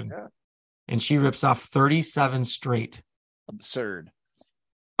regulation, and she rips off 37 straight. absurd.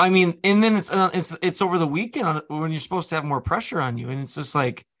 I mean, and then it's over the weekend when you're supposed to have more pressure on you, and it's just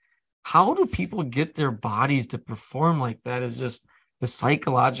like, how do people get their bodies to perform like that? Is just the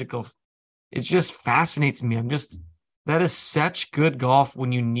psychological. It just fascinates me. That is such good golf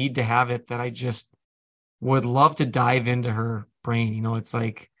when you need to have it, that I just would love to dive into her brain. You know, it's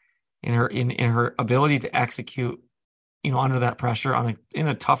like in her ability to execute, you know, under that pressure in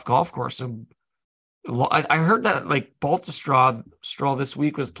a tough golf course. So I heard that like Baltusrol this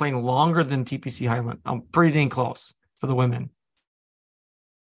week was playing longer than TPC Highland. I'm pretty dang close for the women.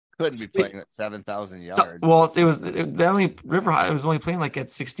 Couldn't be playing at 7,000 yards. Well, it was the only River High. It was only playing like at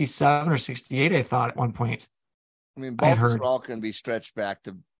 67 or 68. I thought at one point. I mean, Baltusrol can be stretched back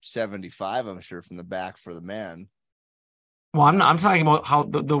to 75. I'm sure from the back for the man. Well, I'm talking about how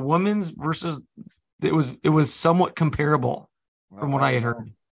the women's versus it was somewhat comparable from what I had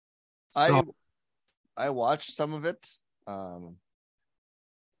heard. So, I watched some of it. The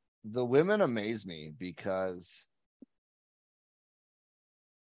women amaze me because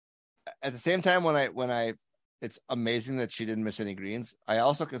at the same time when I it's amazing that she didn't miss any greens. I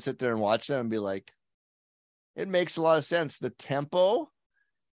also can sit there and watch them and be like, it makes a lot of sense. The tempo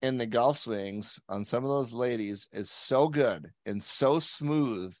and the golf swings on some of those ladies is so good and so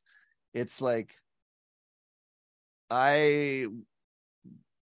smooth. It's like only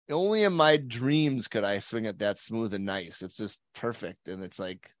in my dreams could I swing it that smooth and nice. It's just perfect. And it's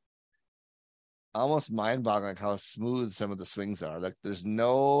like almost mind-boggling how smooth some of the swings are. Like there's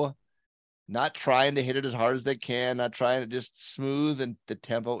not trying to hit it as hard as they can, not trying to, just smooth, and the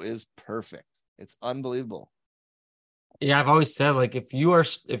tempo is perfect. It's unbelievable. Yeah, I've always said, like, if your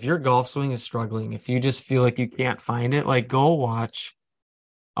golf swing is struggling, if you just feel like you can't find it, like, go watch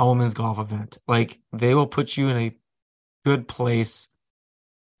a women's golf event. Like, they will put you in a good place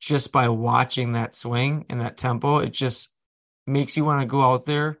just by watching that swing and that tempo. It just makes you want to go out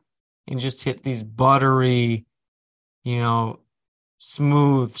there and just hit these buttery, you know,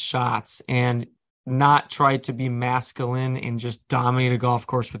 smooth shots and not try to be masculine and just dominate a golf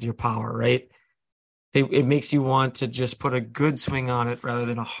course with your power, right? It makes you want to just put a good swing on it rather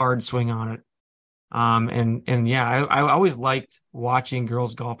than a hard swing on it. And yeah, I always liked watching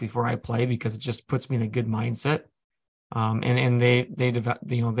girls golf before I play because it just puts me in a good mindset. And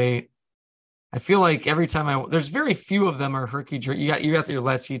I feel like every time there's very few of them are herky jerky. You got your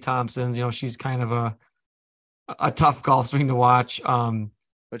Leslie Thompsons, you know, she's kind of a tough golf swing to watch. But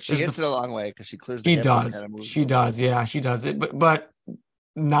she hits it a long way because she clears. She does. She does. Yeah, she does it. But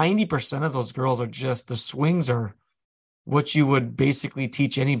 90% of those girls are just, the swings are what you would basically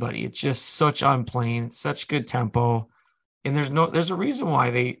teach anybody. It's just such on plane, it's such good tempo. And there's a reason why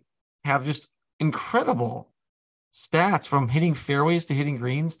they have just incredible stats, from hitting fairways to hitting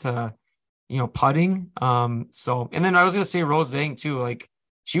greens to, you know, putting. So, and then I was going to say Rose Zhang too, like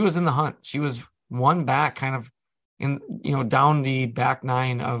she was in the hunt. She was one back kind of in, you know, down the back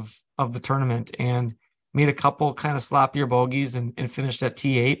nine of the tournament and made a couple kind of sloppier bogeys and finished at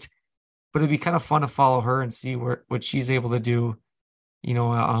T8. But it'd be kind of fun to follow her and see what she's able to do. You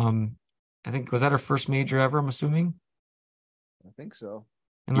know, I think, was that her first major ever, I'm assuming? I think so.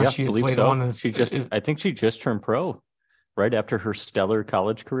 Unless she had played so. one. I think she just turned pro right after her stellar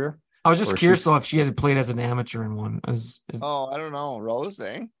college career. I was just curious though if she had played as an amateur in one. Oh, I don't know. Rose,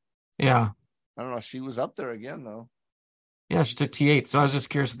 eh? Yeah. I don't know. She was up there again though. Yeah, she took T8. So I was just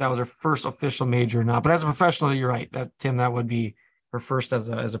curious if that was her first official major or not. But as a professional, you're right. That would be her first as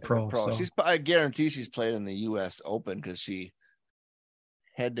a pro. So. I guarantee she's played in the U.S. Open because she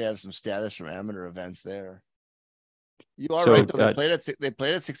had to have some status from amateur events there. You are right. Though. They played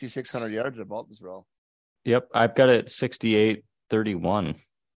at 6,600 yards at Baltusrol. Yep, I've got it 68-31.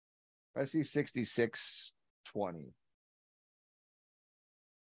 I see 66-20.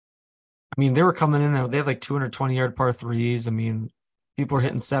 I mean, they were coming in there. They had like 220-yard par threes. I mean, people were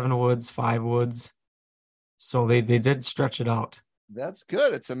hitting 7 woods, 5 woods. So they did stretch it out. That's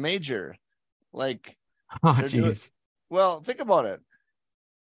good. It's a major. Like, oh, jeez. Well, think about it.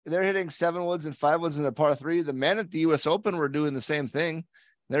 They're hitting 7 woods and 5 woods in the par 3. The men at the U.S. Open were doing the same thing.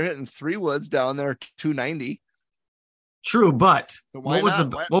 They're hitting 3 woods down there, 290. True, but what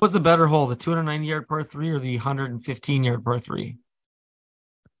was the better hole, the 290-yard par 3 or the 115-yard par 3?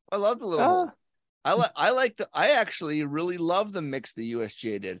 I love the little holes. I actually really love the mix the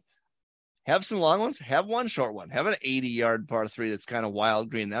USGA did. Have some long ones, have one short one, have an 80-yard par 3 that's kind of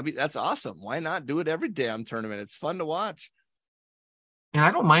wild green. That's awesome. Why not do it every damn tournament? It's fun to watch. And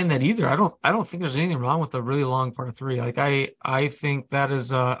I don't mind that either. I don't think there's anything wrong with a really long par 3. Like I think that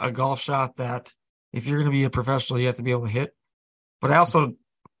is a golf shot that if you're going to be a professional, you have to be able to hit. But I also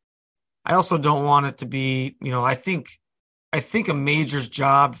don't want it to be, you know, I think I think a major's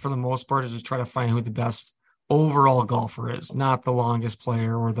job for the most part is to try to find who the best overall golfer is, not the longest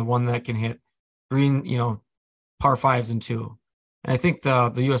player or the one that can hit green, par 5s and 2. And I think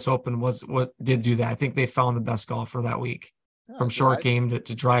the U.S. Open was what did do that. I think they found the best golfer that week, from short game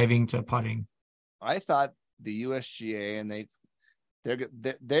to driving to putting. I thought the USGA and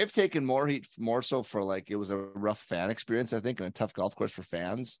they've taken more heat, more so for like it was a rough fan experience, I think, and a tough golf course for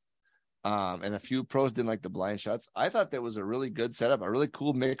fans. And a few pros didn't like the blind shots. I thought that was a really good setup, a really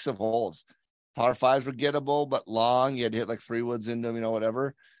cool mix of holes. Par 5s were gettable, but long. You had to hit like 3 woods into them,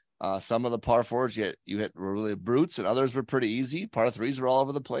 whatever. Some of the par 4s you hit were really brutes, and others were pretty easy. Par 3s were all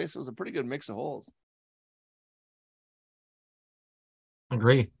over the place. It was a pretty good mix of holes.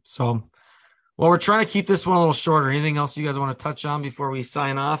 Agree. So, well, we're trying to keep this one a little shorter. Anything else you guys want to touch on before we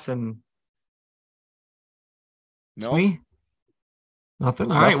sign off? And no, me?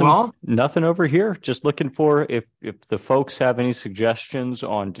 Nothing. All right. Well, nothing over here. Just looking for if the folks have any suggestions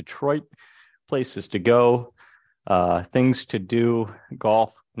on Detroit, places to go, things to do,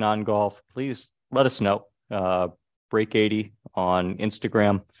 golf, non-golf, please let us know. Break80 on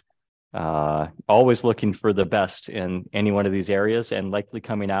Instagram. Always looking for the best in any one of these areas, and likely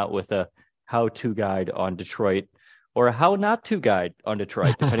coming out with a how-to guide on Detroit or a how not to guide on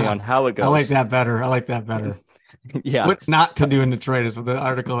Detroit, depending on how it goes. I like that better. Yeah. What not to do in Detroit is with the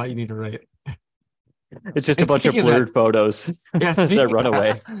article that you need to write. It's just a bunch of blurred photos as I run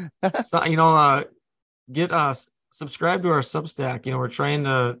away. So, subscribe to our Substack. We're trying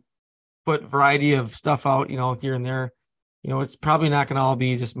to put variety of stuff out, here and there. It's probably not going to all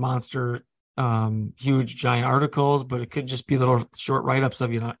be just monster, huge, giant articles, but it could just be little short write-ups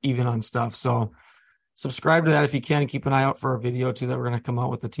of, even on stuff. So subscribe to that if you can. Keep an eye out for our video too, that we're going to come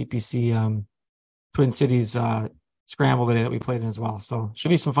out with the TPC Twin Cities Scramble today that we played in as well. So should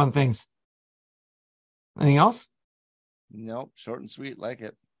be some fun things. Anything else? Nope. Short and sweet. Like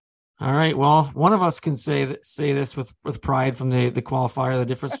it. All right. Well, one of us can say this with pride from the qualifier. The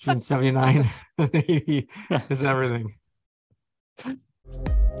difference between 79 and 80 is everything.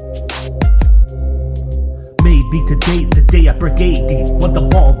 Maybe today's the day I break 80. Want the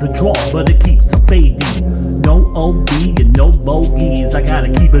ball to draw, but it keeps on fading. No OB and no bogeys. I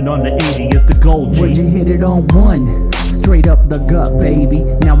gotta keep it on the 80. It's the goal, G. Would you hit it on one? Straight up the gut, baby.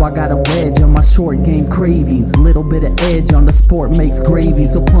 Now I got a wedge on my short game cravings. Little bit of edge on the sport makes gravy.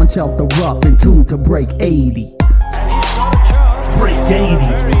 So punch out the rough and tune to break 80. Break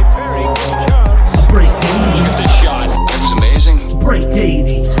 80.